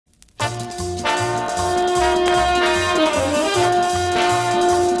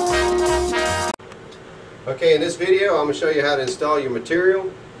Okay, in this video I'm going to show you how to install your material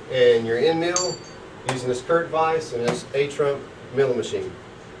and your end mill using this curved vise and this ATrump milling machine.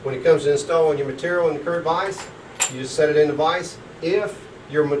 When it comes to installing your material in the curved vise, you just set it in the vise. If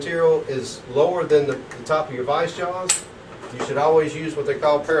your material is lower than the top of your vise jaws, you should always use what they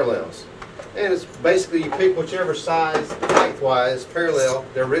call parallels. And it's basically you pick whichever size, height-wise, parallel.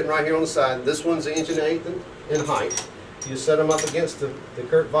 They're written right here on the side. This one's 1 1/8 inch in height. You set them up against the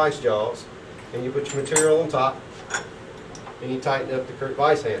curved vise jaws, and you put your material on top, and you tighten up the curved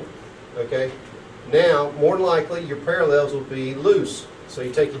vise handle. Okay? Now, more than likely, your parallels will be loose. So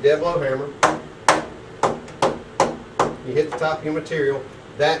you take your dead blow hammer, you hit the top of your material.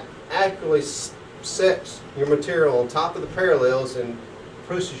 That accurately sets your material on top of the parallels and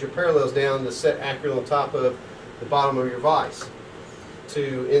pushes your parallels down to set accurately on top of the bottom of your vise.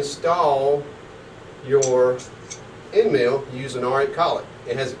 To install your end mill, use an R8 collet.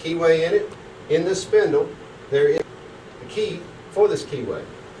 It has a keyway in it. In this spindle, there is a key for this keyway.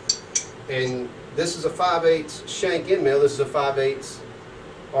 And this is a 5/8 shank end mill. This is a 5/8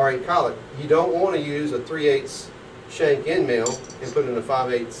 R8 collet. You don't want to use a 3/8 shank end mill and put in a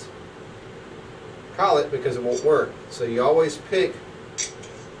 5/8 collet because it won't work. So you always pick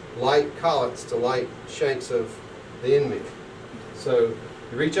light collets to light shanks of the end mill. So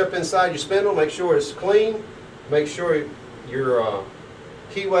you reach up inside your spindle, make sure it's clean, make sure your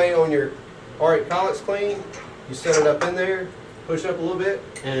keyway on your R8 collet's clean. You set it up in there, push up a little bit,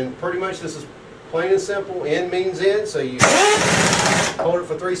 and pretty much this is plain and simple. End means in, so you hold it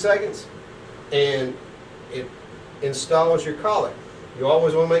for 3 seconds and it installs your collet. You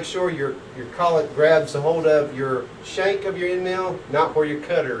always want to make sure your collet grabs a hold of your shank of your end mill, not where your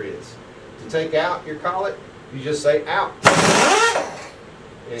cutter is. To take out your collet, you just say out,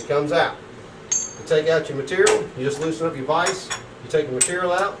 and it comes out. To take out your material, you just loosen up your vise, you take the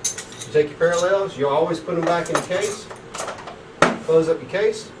material out, you take your parallels, you always put them back in the case, close up your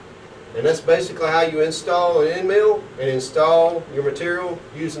case, and that's basically how you install an end mill and install your material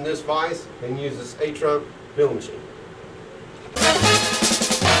using this vise and use this ATrump milling machine.